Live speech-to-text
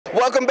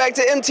Welcome back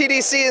to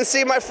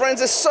MTDCNC, my friends.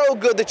 It's so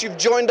good that you've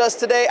joined us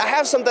today. I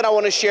have something I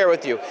want to share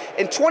with you.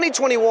 In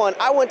 2021,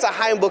 I went to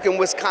Hainbuc in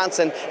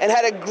Wisconsin and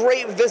had a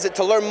great visit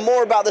to learn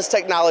more about this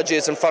technology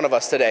that's in front of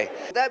us today.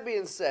 That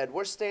being said,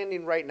 we're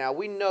standing right now.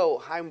 We know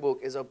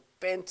Hainbuc is a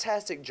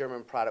fantastic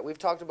German product. We've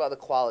talked about the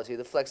quality,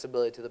 the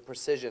flexibility, the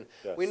precision.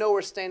 Yes. We know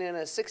we're standing in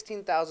a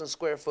 16,000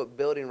 square foot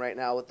building right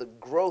now with the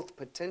growth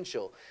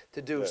potential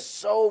to do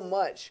so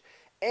much.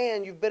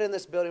 And you've been in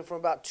this building from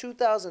about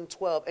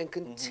 2012 and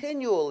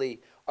continually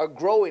are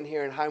growing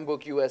here in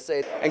Hainbuc,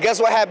 USA. And guess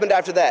what happened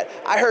after that?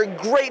 I heard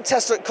great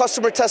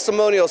customer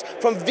testimonials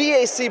from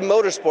VAC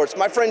Motorsports,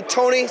 my friend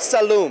Tony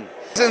Saloom.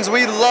 Since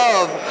we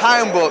love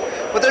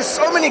Hainbuc, but there's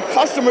so many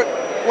customers.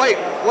 Wait,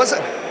 what's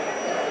it?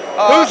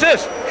 Who's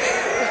this?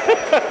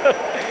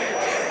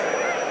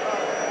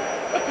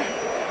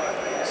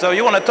 So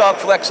you want to talk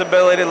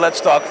flexibility? Let's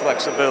talk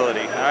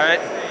flexibility, all right?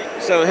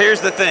 So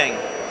here's the thing.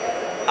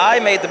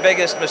 I made the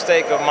biggest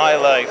mistake of my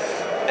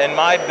life in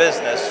my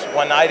business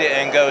when I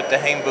didn't go to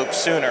Hainbuc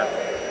sooner.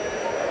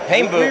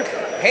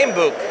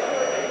 Hainbuc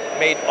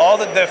made all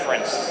the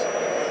difference.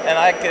 And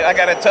I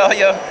got to tell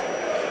you,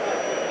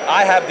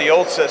 I have the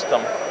old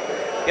system.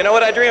 You know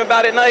what I dream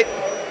about at night?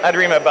 I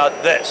dream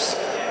about this.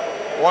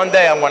 One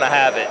day I'm going to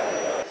have it.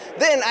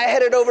 Then I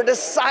headed over to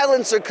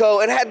Silencer Co.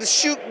 and had to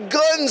shoot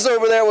guns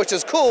over there, which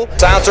is cool.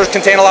 Silencers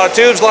contain a lot of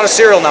tubes, a lot of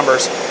serial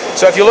numbers.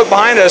 So if you look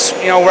behind us,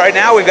 you know, right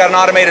now we've got an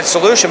automated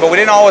solution, but we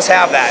didn't always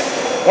have that.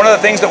 One of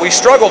the things that we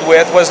struggled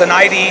with was an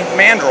ID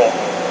mandrel,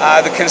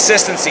 the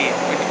consistency.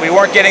 We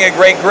weren't getting a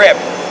great grip.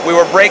 We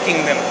were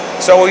breaking them.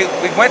 So we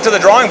went to the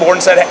drawing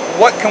board and said,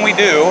 what can we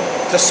do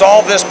to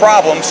solve this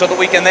problem so that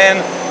we can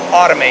then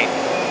automate?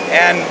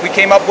 And we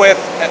came up with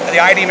the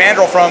ID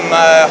mandrel from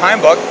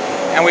Hainbuc.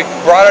 And we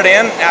brought it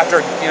in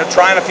after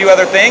trying a few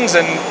other things,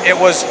 and it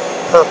was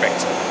perfect.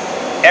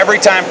 Every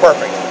time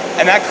perfect.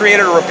 And that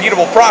created a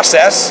repeatable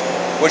process,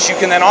 which you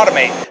can then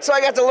automate. So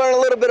I got to learn a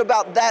little bit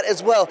about that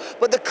as well.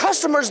 But the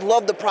customers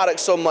love the product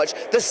so much.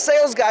 The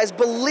sales guys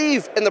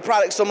believe in the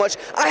product so much.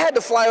 I had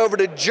to fly over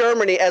to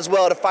Germany as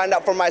well to find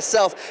out for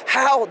myself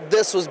how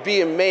this was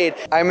being made.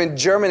 I'm in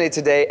Germany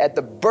today at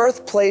the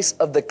birthplace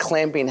of the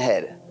clamping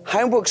head.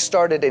 Hainbuc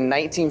started in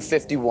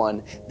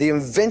 1951, the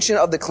invention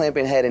of the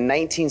clamping head in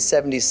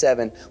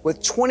 1977, with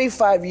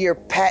 25-year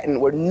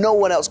patent where no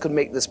one else could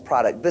make this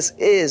product. This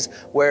is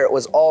where it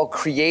was all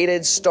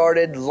created,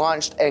 started,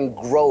 launched, and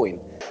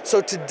growing. So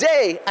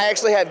today, I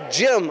actually have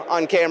Jim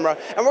on camera,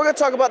 and we're going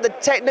to talk about the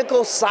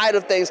technical side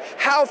of things,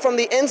 how from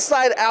the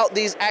inside out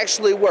these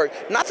actually work.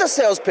 Not the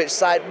sales pitch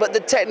side, but the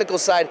technical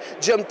side.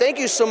 Jim, thank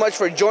you so much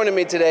for joining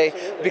me today.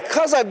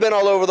 Because I've been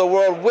all over the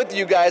world with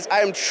you guys, I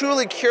am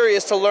truly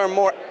curious to learn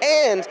more,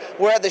 and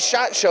we're at the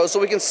SHOT Show, so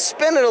we can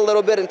spin it a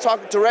little bit and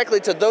talk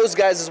directly to those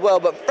guys as well.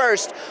 But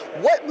first,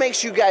 what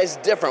makes you guys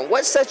different?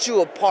 What sets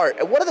you apart?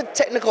 And what are the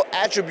technical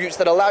attributes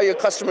that allow your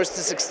customers to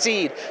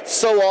succeed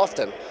so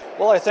often?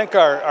 Well, I think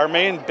our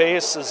main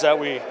base is that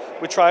we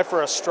try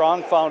for a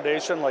strong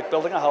foundation, like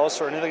building a house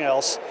or anything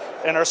else.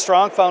 And our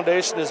strong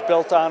foundation is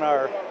built on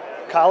our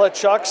collet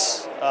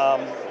chucks,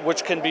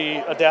 which can be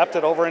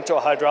adapted over into a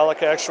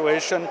hydraulic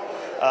actuation.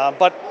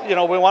 But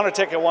we want to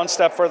take it one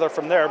step further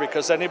from there,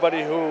 because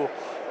anybody who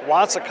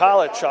wants a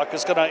collet chuck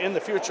is going to, in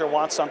the future,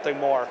 want something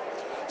more.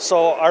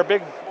 So our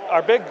big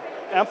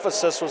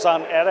emphasis was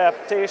on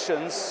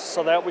adaptations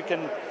so that we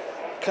can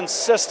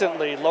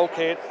consistently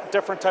locate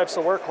different types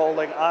of work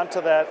holding onto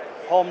that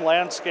home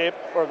landscape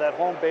or that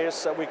home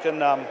base that we can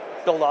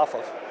build off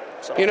of.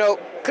 So.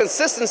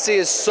 Consistency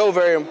is so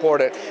very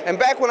important. And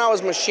back when I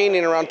was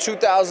machining around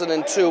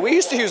 2002, we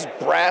used to use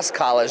brass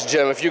collets,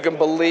 Jim, if you can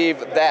believe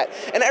that.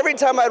 And every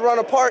time I'd run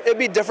a part, it'd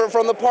be different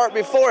from the part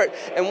before it.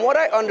 And what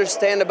I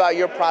understand about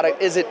your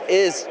product is it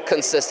is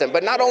consistent,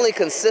 but not only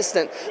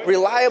consistent,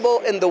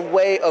 reliable in the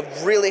way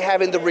of really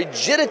having the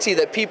rigidity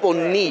that people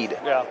need.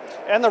 Yeah,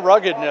 and the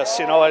ruggedness.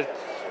 I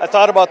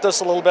thought about this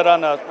a little bit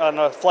on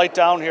a flight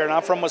down here, and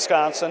I'm from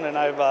Wisconsin, and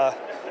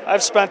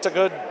I've spent a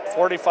good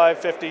 45,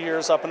 50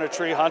 years up in a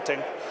tree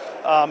hunting.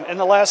 And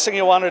the last thing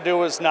you want to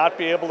do is not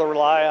be able to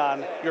rely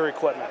on your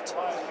equipment.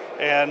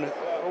 And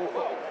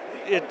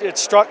it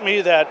struck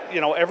me that,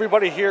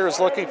 everybody here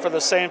is looking for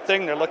the same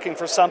thing. They're looking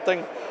for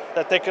something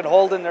that they can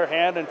hold in their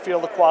hand and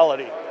feel the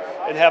quality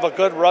and have a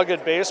good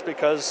rugged base,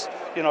 because,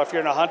 if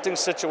you're in a hunting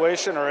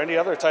situation or any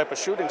other type of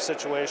shooting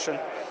situation,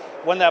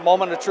 when that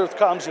moment of truth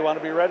comes, you want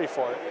to be ready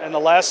for it. And the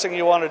last thing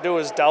you want to do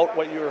is doubt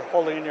what you're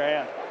holding in your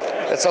hand.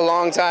 That's a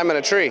long time in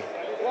a tree.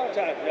 Long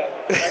time,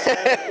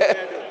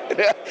 yeah.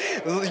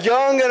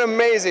 Young and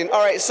amazing.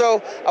 All right,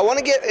 so I want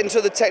to get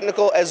into the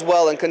technical as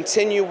well and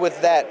continue with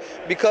that,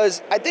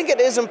 because I think it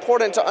is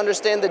important to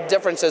understand the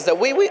differences that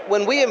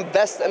when we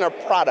invest in a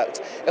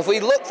product, if we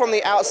look from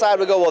the outside,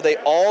 we go, well, they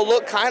all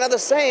look kind of the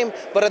same,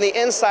 but on the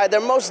inside,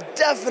 they're most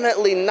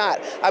definitely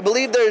not. I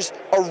believe there's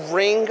a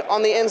ring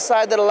on the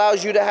inside that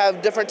allows you to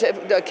have different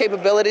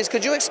capabilities.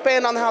 Could you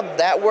expand on how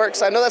that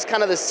works? I know that's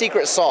kind of the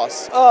secret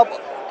sauce.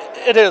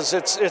 It is.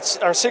 It's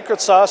our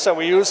secret sauce that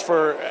we use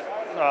for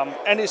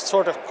any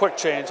sort of quick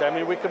change. I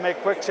mean, we can make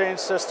quick change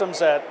systems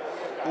that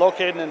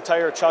locate an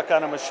entire chuck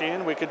on a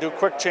machine. We could do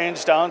quick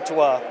change down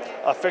to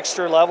a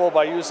fixture level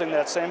by using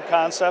that same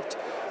concept.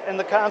 And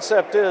the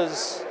concept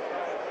is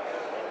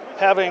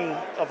having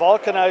a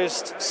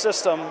vulcanized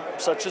system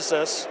such as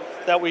this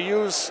that we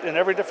use in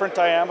every different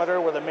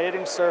diameter with a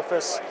mating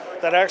surface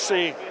that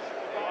actually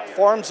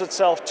forms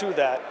itself to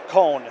that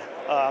cone.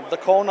 The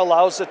cone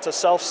allows it to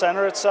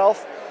self-center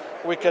itself.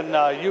 We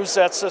can use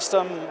that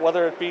system,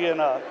 whether it be in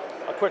a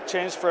quick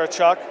change for a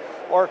chuck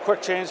or a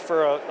quick change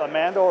for a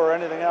mando or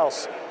anything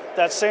else.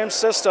 That same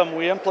system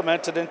we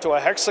implemented into a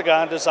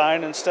hexagon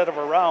design instead of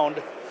a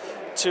round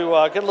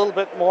to get a little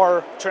bit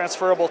more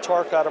transferable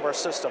torque out of our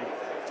system.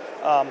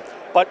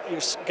 But you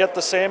get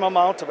the same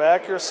amount of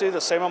accuracy,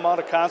 the same amount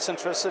of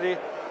concentricity.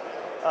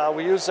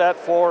 We use that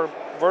for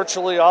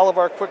virtually all of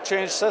our quick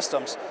change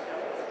systems.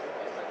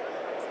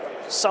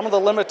 Some of the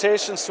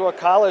limitations to a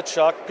collet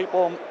chuck,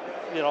 people,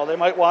 they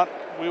might want,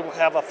 we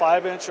have a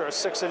 5-inch or a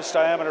 6-inch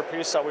diameter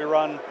piece that we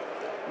run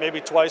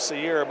maybe twice a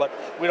year, but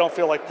we don't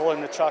feel like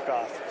pulling the chuck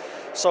off.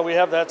 So we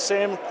have that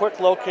same quick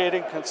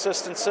locating,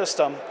 consistent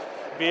system,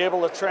 be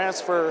able to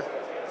transfer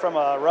from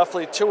a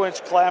roughly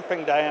 2-inch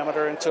clamping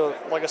diameter into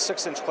like a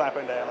 6-inch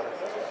clamping diameter.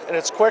 And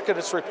it's quick and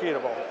it's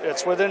repeatable.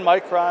 It's within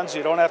microns.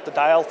 You don't have to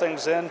dial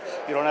things in.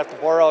 You don't have to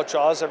bore out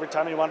jaws every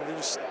time you want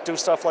to do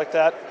stuff like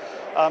that.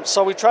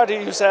 So we try to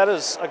use that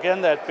as,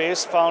 again, that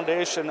base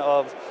foundation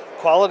of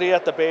quality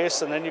at the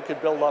base, and then you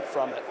could build up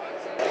from it.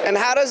 And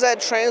how does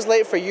that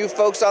translate for you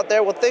folks out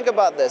there? Well, think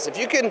about this. If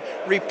you can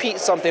repeat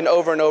something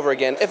over and over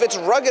again, if it's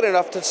rugged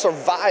enough to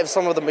survive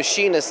some of the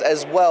machinists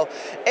as well,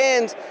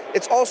 and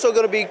it's also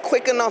going to be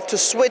quick enough to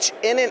switch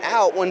in and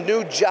out when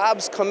new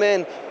jobs come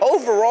in,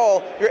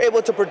 overall, you're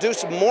able to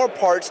produce more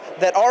parts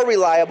that are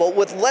reliable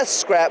with less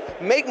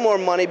scrap, make more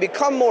money,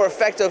 become more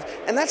effective,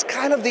 and that's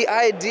kind of the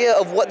idea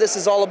of what this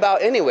is all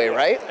about anyway,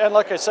 right? And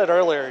like I said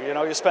earlier,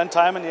 you spend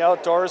time in the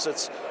outdoors,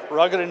 it's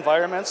rugged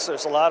environments,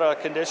 there's a lot of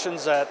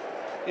conditions that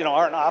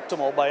aren't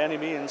optimal by any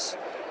means.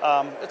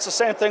 It's the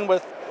same thing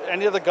with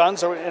any of the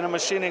guns or in a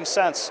machining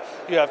sense.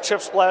 You have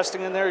chips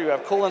blasting in there, you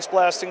have coolants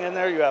blasting in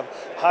there, you have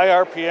high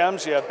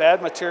RPMs, you have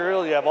bad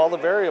material, you have all the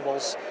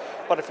variables.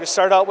 But if you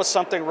start out with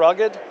something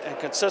rugged and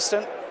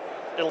consistent,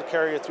 it'll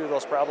carry you through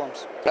those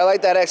problems. I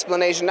like that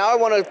explanation. Now I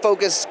want to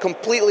focus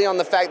completely on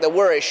the fact that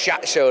we're at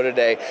SHOT Show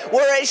today.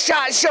 We're at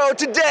SHOT Show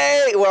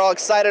today! We're all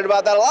excited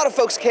about that. A lot of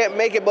folks can't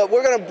make it, but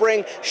we're going to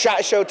bring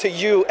SHOT Show to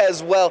you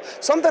as well.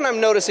 Something I'm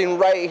noticing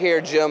right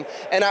here, Jim,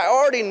 and I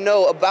already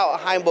know about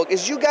Hainbuc,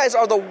 is you guys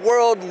are the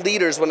world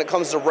leaders when it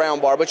comes to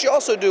round bar, but you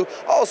also do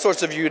all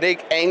sorts of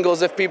unique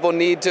angles if people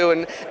need to,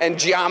 and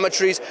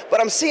geometries.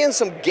 But I'm seeing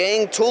some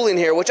gang tooling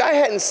here, which I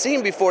hadn't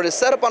seen before, to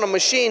set up on a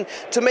machine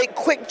to make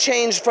quick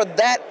change for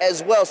that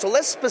as well. So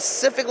let's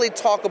specifically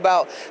talk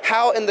about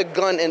how in the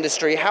gun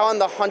industry, how in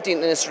the hunting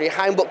industry,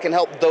 Hainbuc can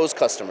help those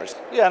customers.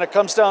 Yeah, and it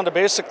comes down to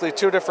basically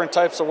two different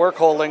types of work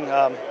holding.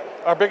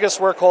 Our biggest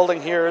work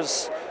holding here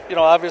is,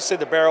 obviously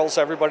the barrels.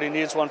 Everybody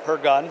needs one per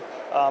gun.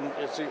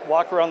 As you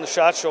walk around the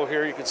SHOT Show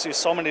here, you can see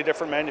so many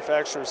different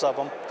manufacturers of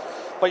them.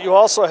 But you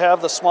also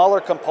have the smaller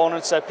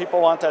components that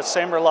people want that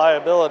same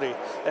reliability.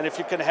 And if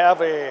you can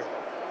have a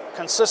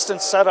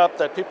consistent setup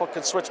that people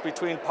can switch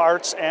between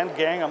parts and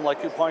gang them,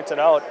 like you pointed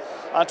out,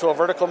 onto a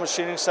vertical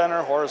machining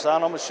center,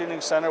 horizontal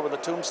machining center with a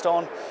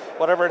tombstone,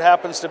 whatever it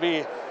happens to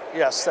be.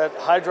 Yes, that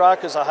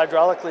Hydroc is a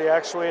hydraulically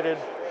actuated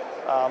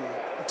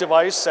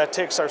device that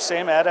takes our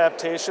same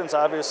adaptations,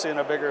 obviously in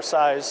a bigger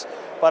size,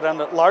 but on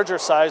the larger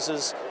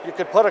sizes, you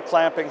could put a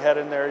clamping head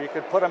in there, you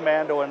could put a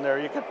mando in there,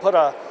 you could put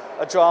a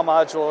jaw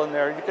module in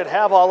there. You could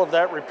have all of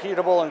that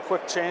repeatable and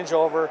quick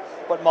changeover,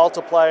 but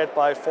multiply it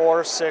by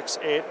 4, 6,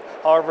 8,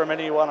 however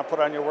many you want to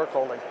put on your work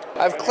holding.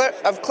 I've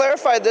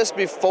clarified this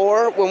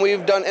before when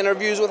we've done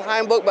interviews with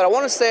Hainbuc, but I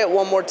want to say it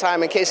one more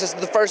time in case this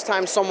is the first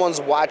time someone's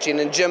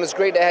watching. And Jim, it's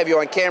great to have you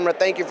on camera.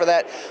 Thank you for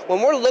that.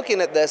 When we're looking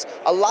at this,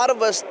 a lot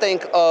of us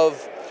think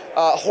of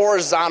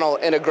horizontal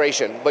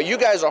integration, but you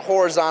guys are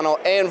horizontal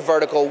and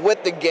vertical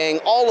with the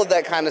gang, all of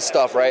that kind of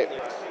stuff, right?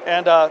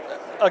 And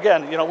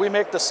again, we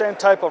make the same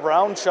type of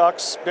round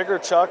chucks, bigger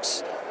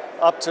chucks,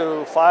 up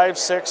to 5,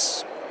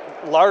 6,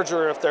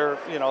 larger if they're,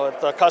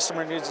 if the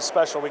customer needs a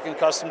special, we can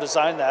custom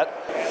design that.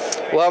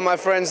 Well, my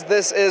friends,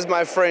 this is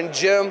my friend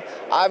Jim.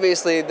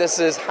 Obviously, this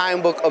is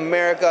Hainbuc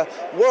America,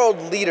 world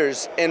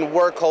leaders in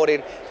work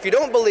holding. If you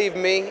don't believe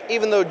me,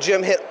 even though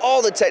Jim hit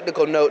all the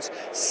technical notes,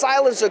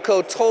 Silencer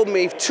Co. told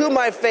me to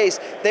my face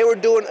they were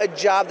doing a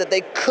job that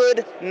they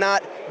could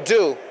not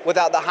do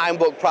without the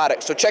Hainbuc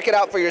product. So check it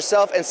out for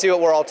yourself and see what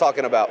we're all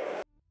talking about.